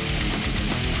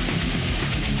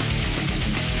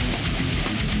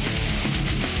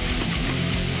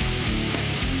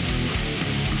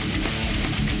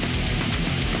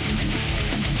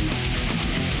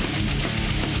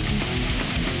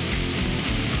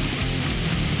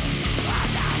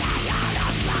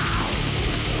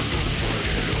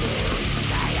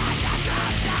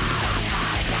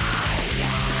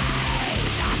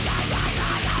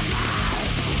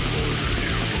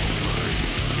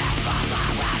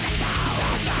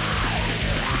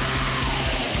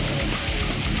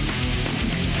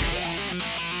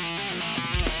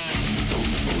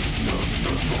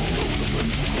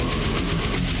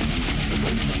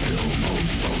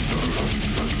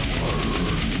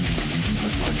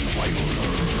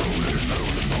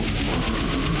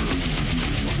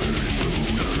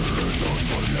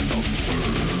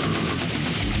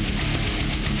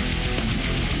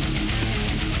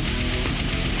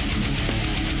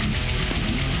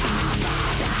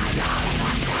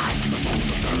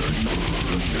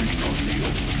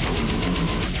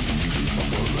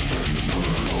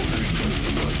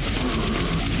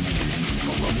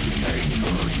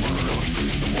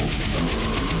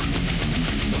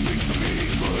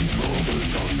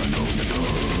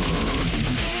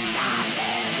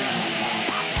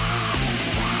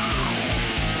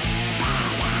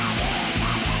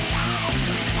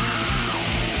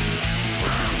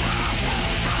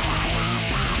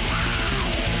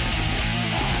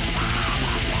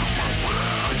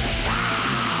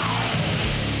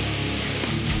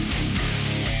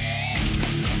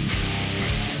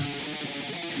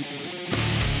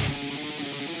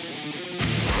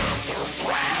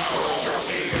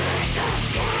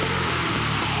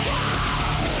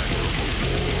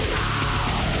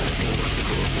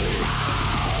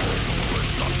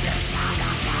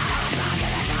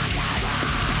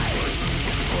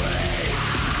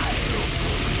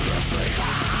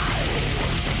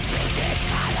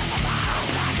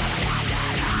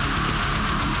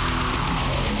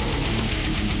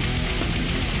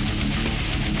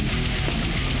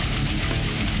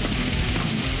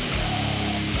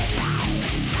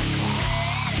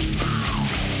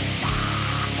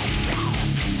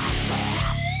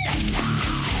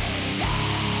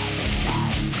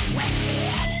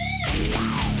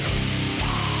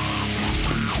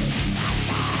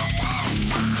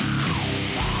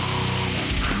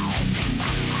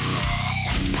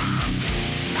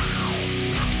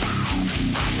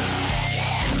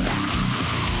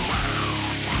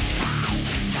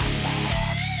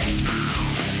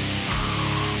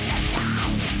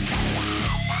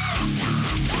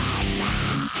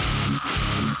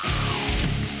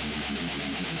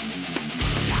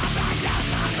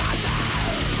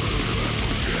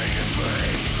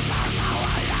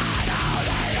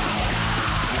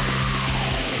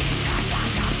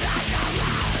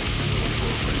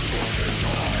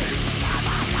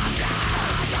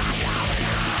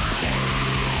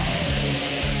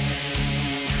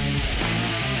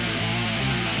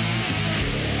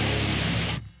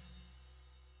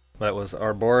 That was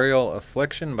Arboreal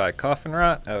Affliction by Coffin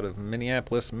Rot out of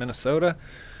Minneapolis, Minnesota.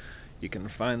 You can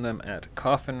find them at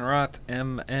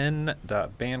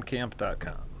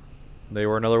coffinrotmn.bandcamp.com. They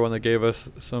were another one that gave us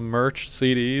some merch,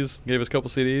 CDs, gave us a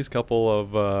couple CDs, couple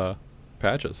of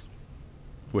patches,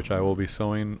 which I will be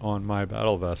sewing on my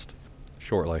battle vest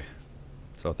shortly.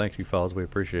 So thank you, fellas. We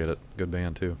appreciate it. Good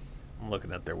band, too. I'm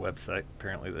looking at their website.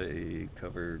 Apparently they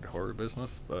covered Horror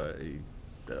Business by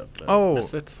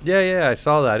Misfits. Yeah, I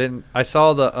saw that. I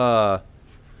saw the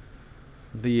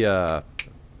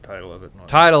Title of it.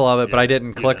 but I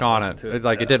didn't click on it. It's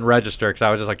like it didn't register because I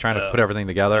was just like trying to put everything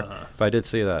together. But I did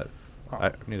see that.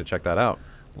 I need to check that out.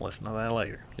 Listen to that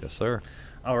later. Yes, sir.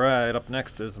 All right, up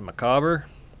next is Macabre,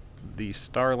 The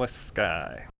Starless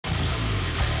Sky.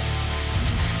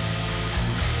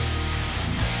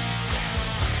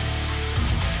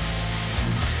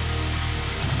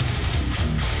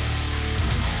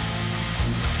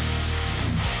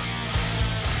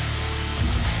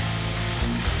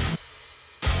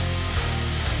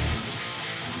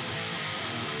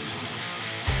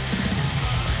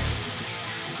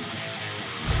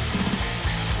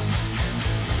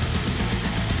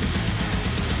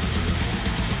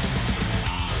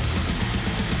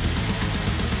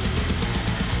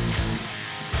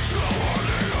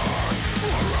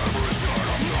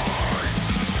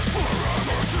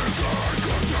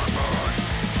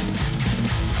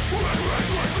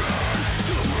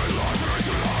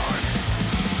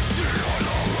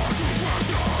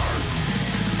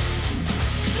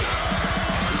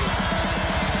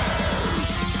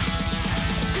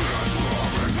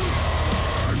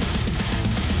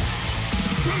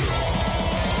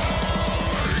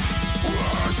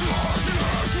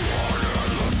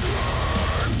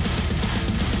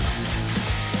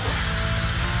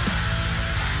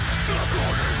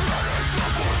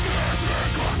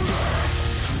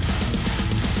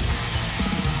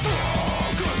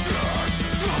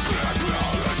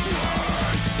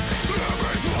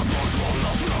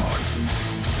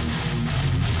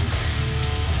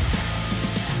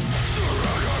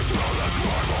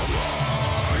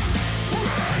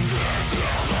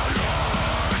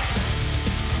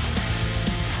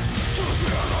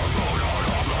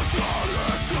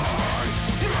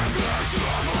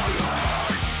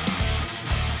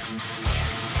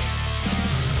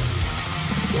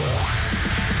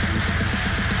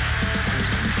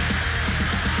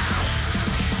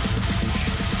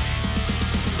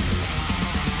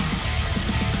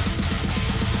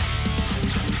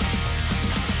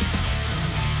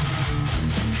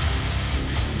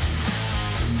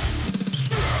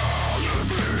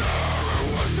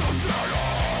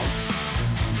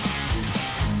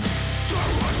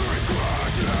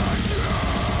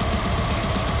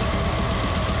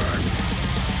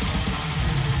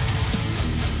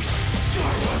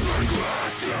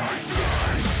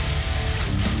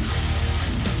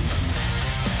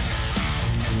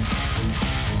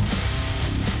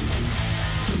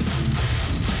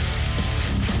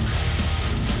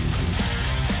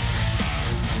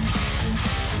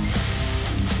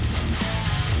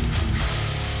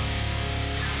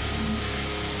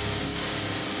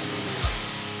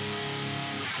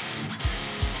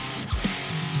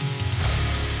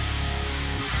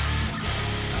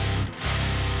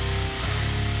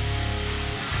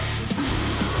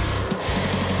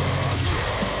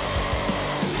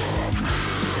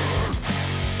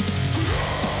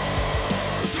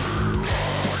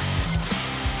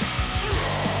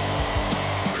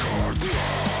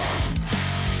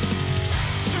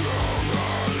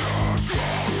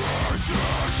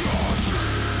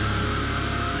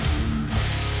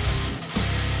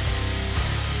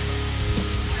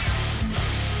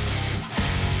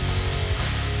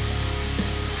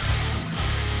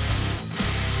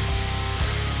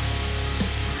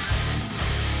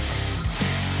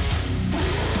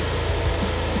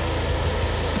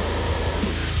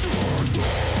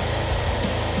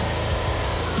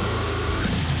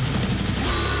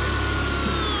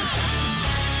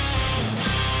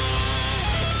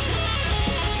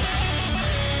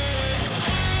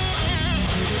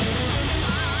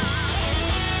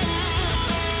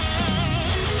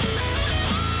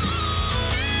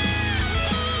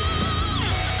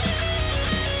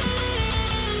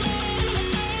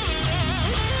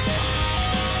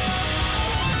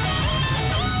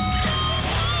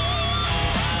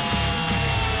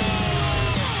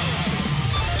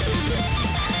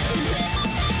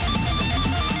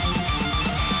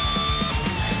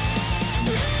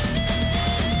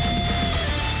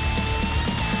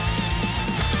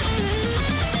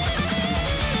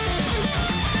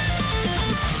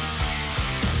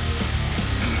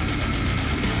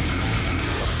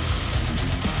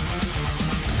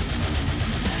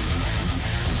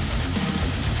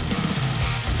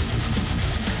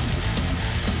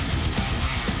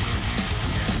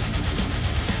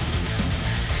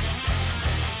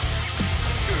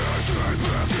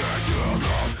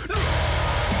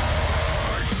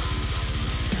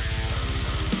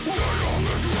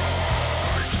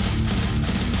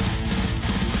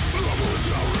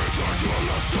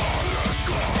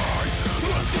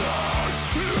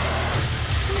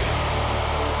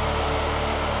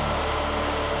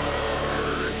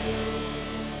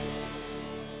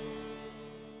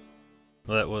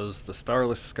 was The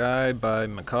Starless Sky by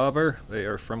Macabre. They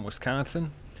are from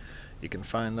Wisconsin. You can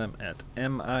find them at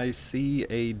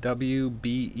MICAWBER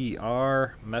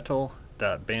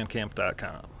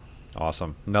metal.bandcamp.com.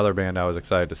 Awesome. Another band I was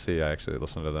excited to see. I actually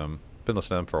listened to them. Been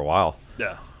listening to them for a while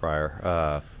Yeah.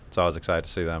 prior. So I was excited to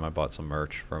see them. I bought some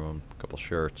merch from them, a couple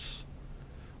shirts.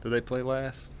 Did they play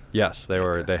last? Yes, they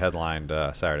were. Okay. They headlined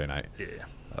Saturday night. Yeah.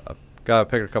 Got to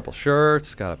pick a couple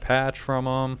shirts. Got a patch from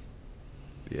them.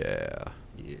 Yeah.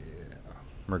 Yeah.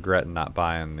 I'm regretting not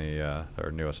buying their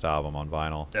newest album on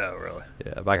vinyl. Oh, really?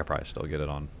 Yeah, but I could probably still get it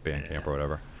on Bandcamp Yeah. or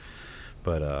whatever.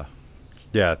 But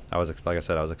yeah, I was like I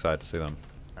said, I was excited to see them.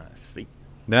 I see.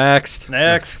 Next.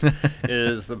 Next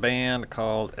is the band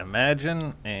called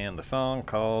Imagine and the song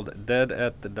called Dead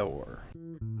at the Door.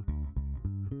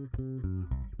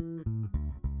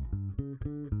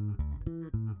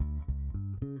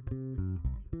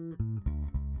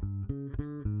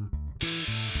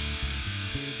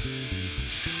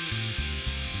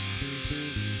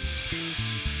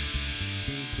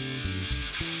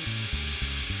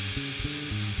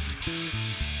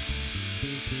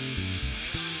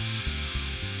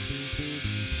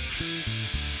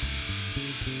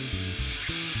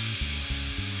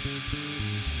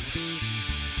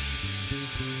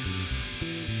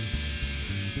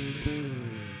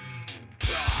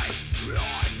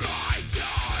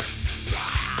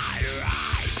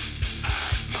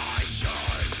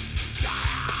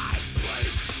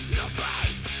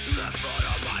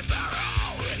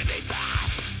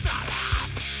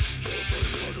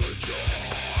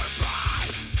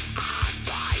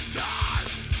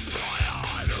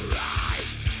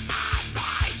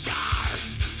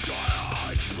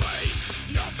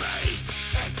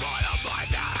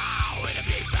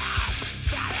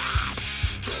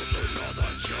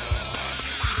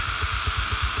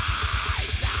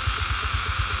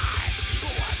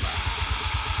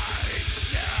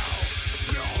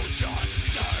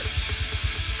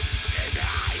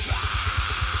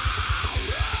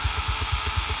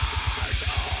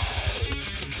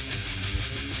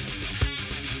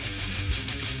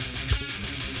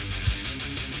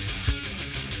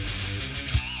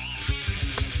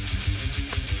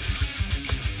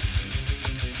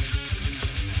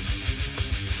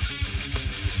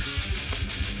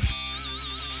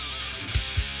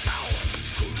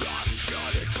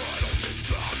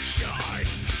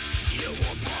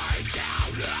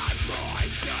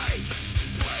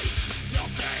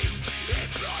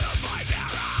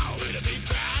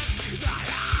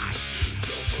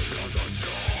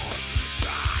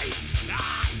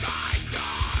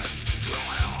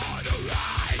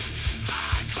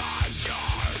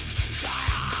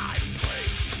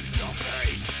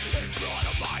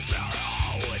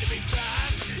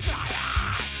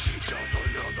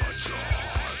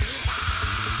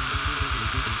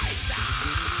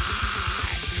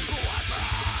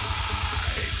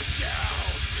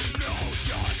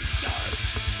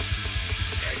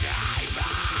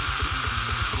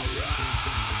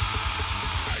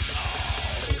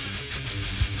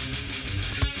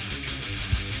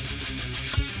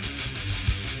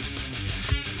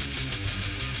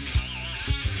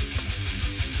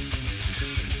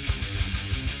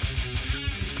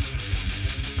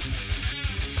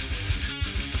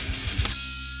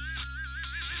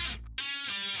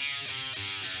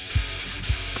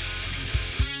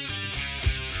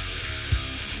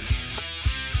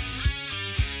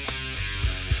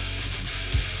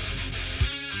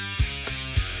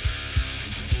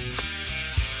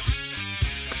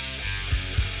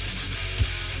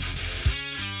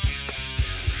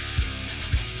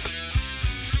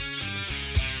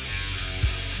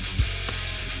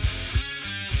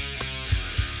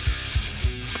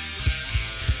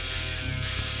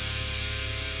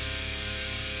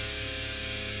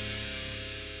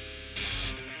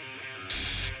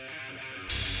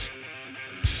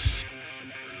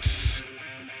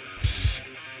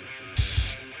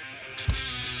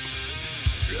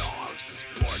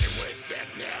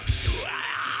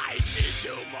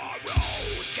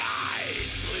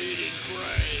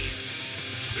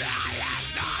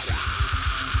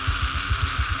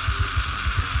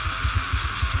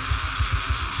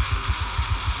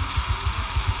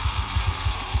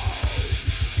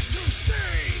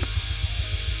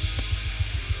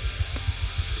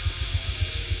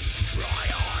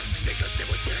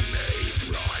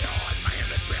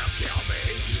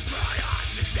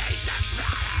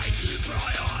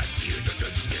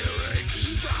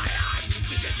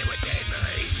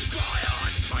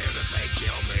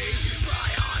 Kill me,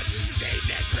 Brian, disease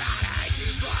is spreading.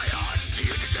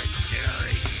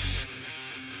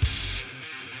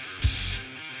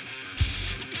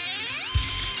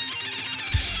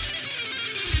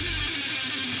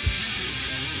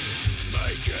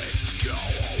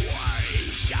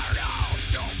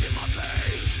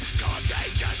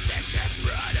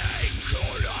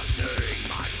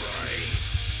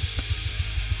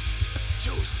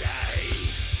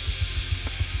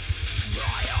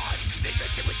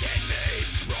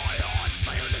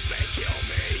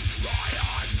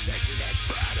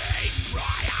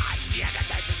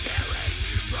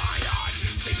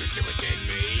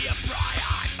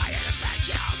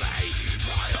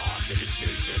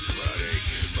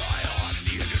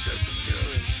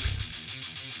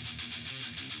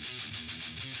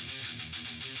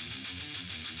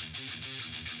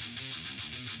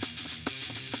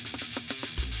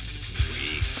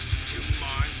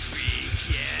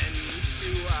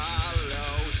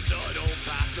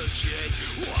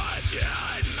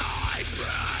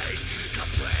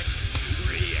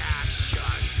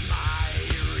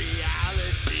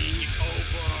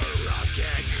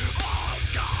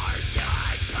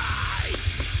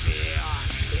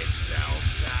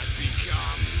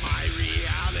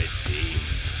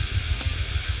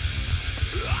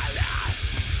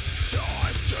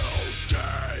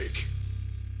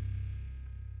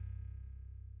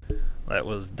 That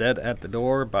was Dead at the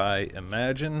Door by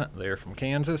Imagine. They're from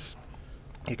Kansas.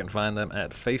 You can find them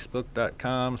at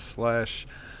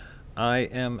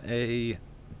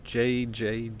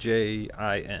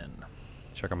facebook.com/IMAJJJIN.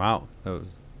 Check them out. That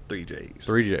was 3 J's.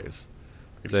 3 J's.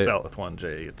 If you spell it with 1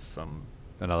 J, it's some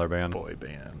Another band. boy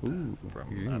band. Ooh,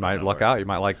 from you out of might luck nowhere. out. You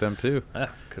might like them too.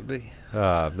 Could be.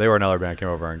 They were another band came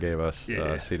over and gave us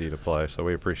Yeah. a CD to play, so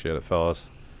we appreciate it, fellas.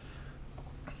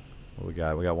 What we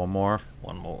got? We got one more?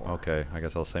 One more. Okay, I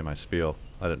guess I'll say my spiel.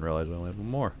 I didn't realize we only had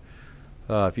one more.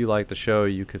 If you like the show,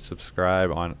 you could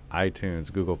subscribe on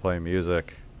iTunes, Google Play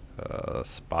Music,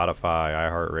 Spotify,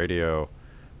 iHeartRadio,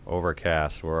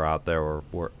 Overcast. We're out there.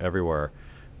 We're everywhere.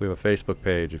 We have a Facebook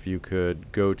page. If you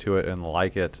could go to it and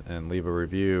like it and leave a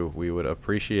review, we would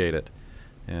appreciate it.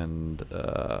 And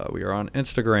we are on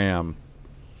Instagram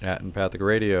at Empathic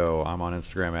Radio. I'm on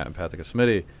Instagram at Empathica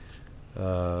Smitty.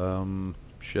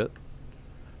 Shit.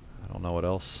 I don't know what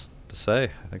else to say.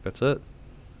 I think that's it.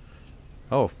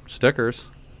 Oh, stickers.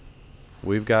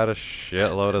 We've got a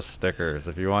shitload of stickers.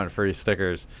 If you want free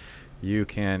stickers, you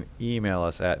can email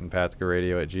us at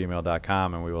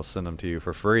empathicaradio@gmail.com and we will send them to you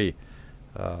for free.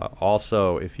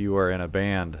 Also, if you are in a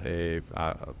band, a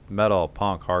metal,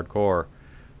 punk, hardcore,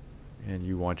 and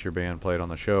you want your band played on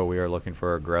the show, we are looking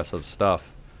for aggressive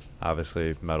stuff.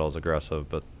 Obviously, metal is aggressive,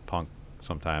 but punk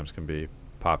sometimes can be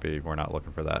poppy. We're not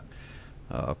looking for that.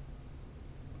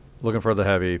 Looking for the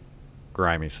heavy,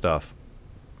 grimy stuff.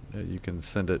 You can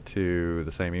send it to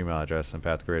the same email address,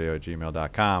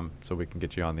 empathicaradio@gmail.com, so we can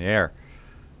get you on the air.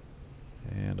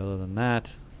 And other than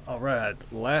that, All right,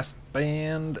 last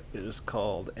band is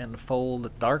called Enfold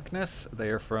Darkness. They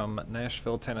are from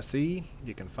Nashville, Tennessee.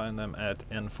 You can find them at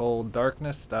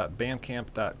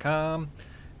enfolddarkness.bandcamp.com.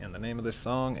 And the name of this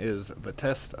song is The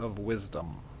Test of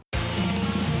Wisdom.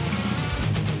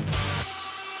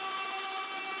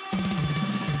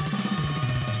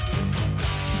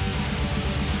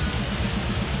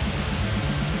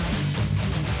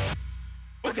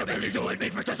 What can really do with me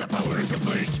for test of power is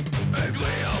complete? And we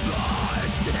are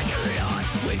lost to the carry on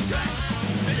we tread.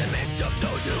 In the midst of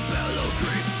those who bellow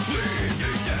grief, we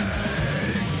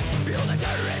descend. Behold the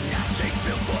terror and gnashing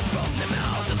spilled forth from the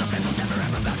mouths of the faithful, never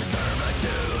ever bound to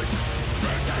servitude.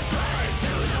 Burnt as slaves to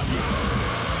the moon.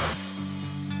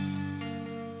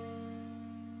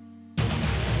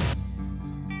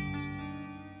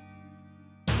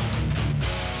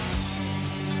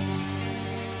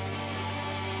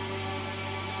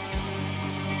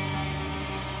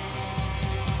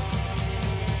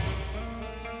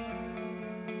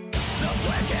 The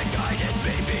wicked guided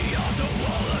me beyond the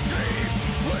wall of dreams,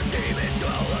 where demons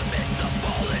dwell amidst the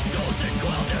fallen souls and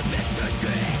quell their victors'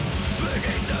 screams.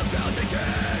 Beneath the mountain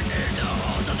king, in the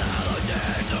halls of the hallowed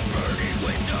dead, the burning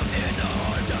wisdom in the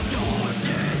heart of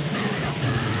darkness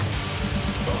manifest.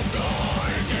 A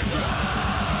blinded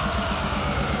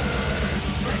flash,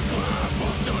 and clap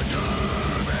of thunder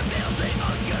reveals the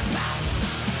ocean path.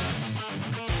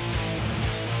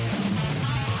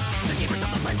 The keepers of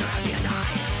the place are out here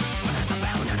die.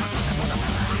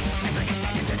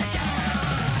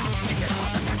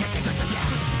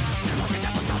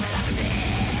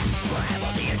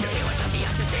 Forever the injury without the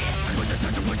ecstasy. And with the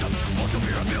sense of wisdom, also be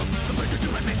revealed. The place to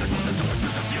do and make this world is so much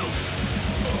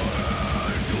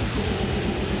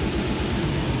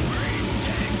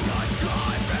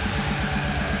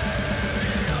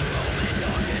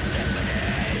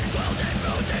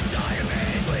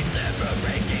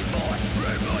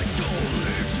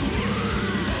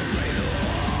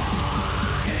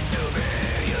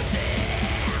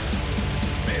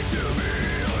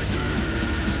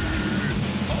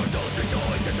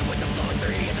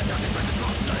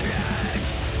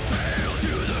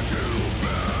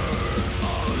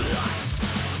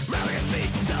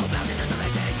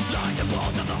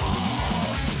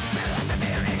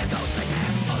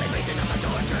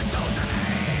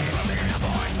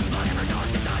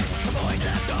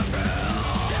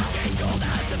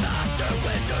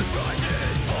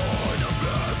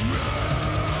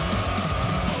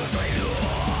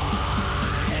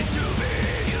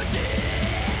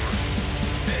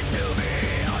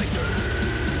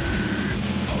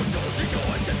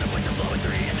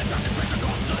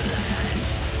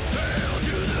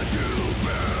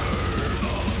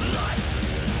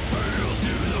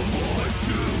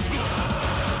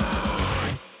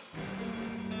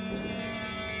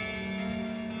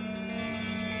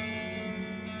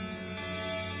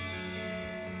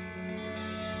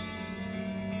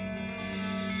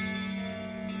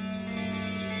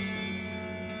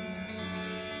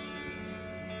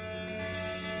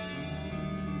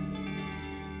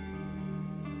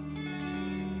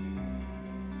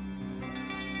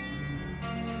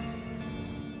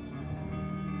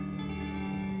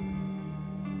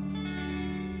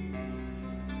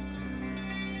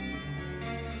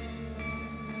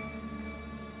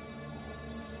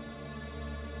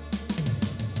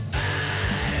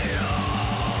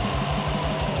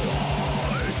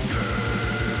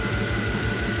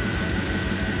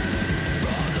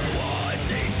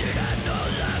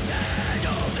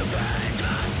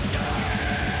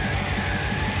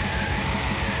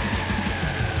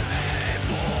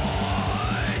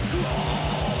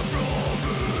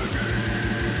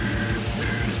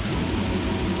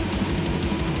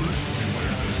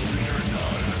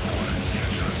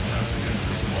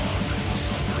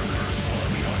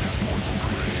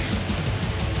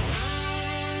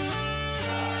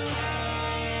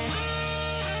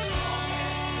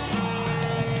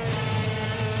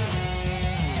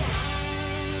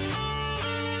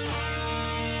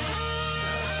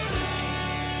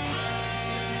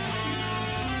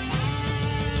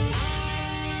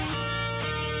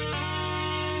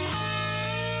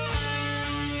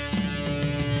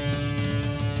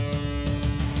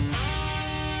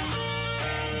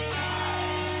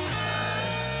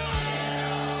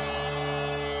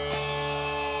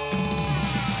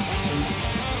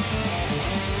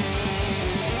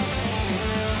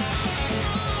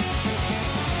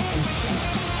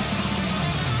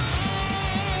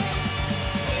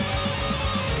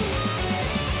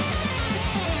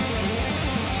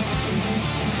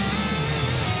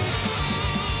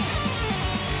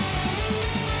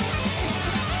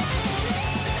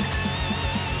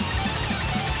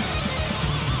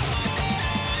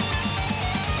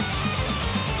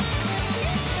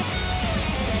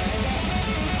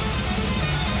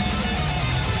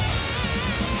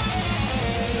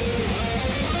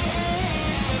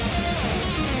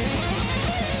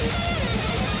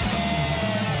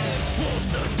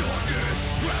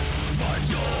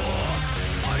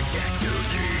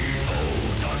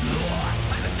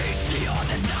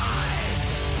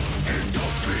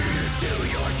To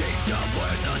your kingdom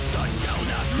when the sun shall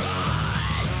not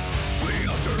rise. We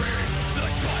usher in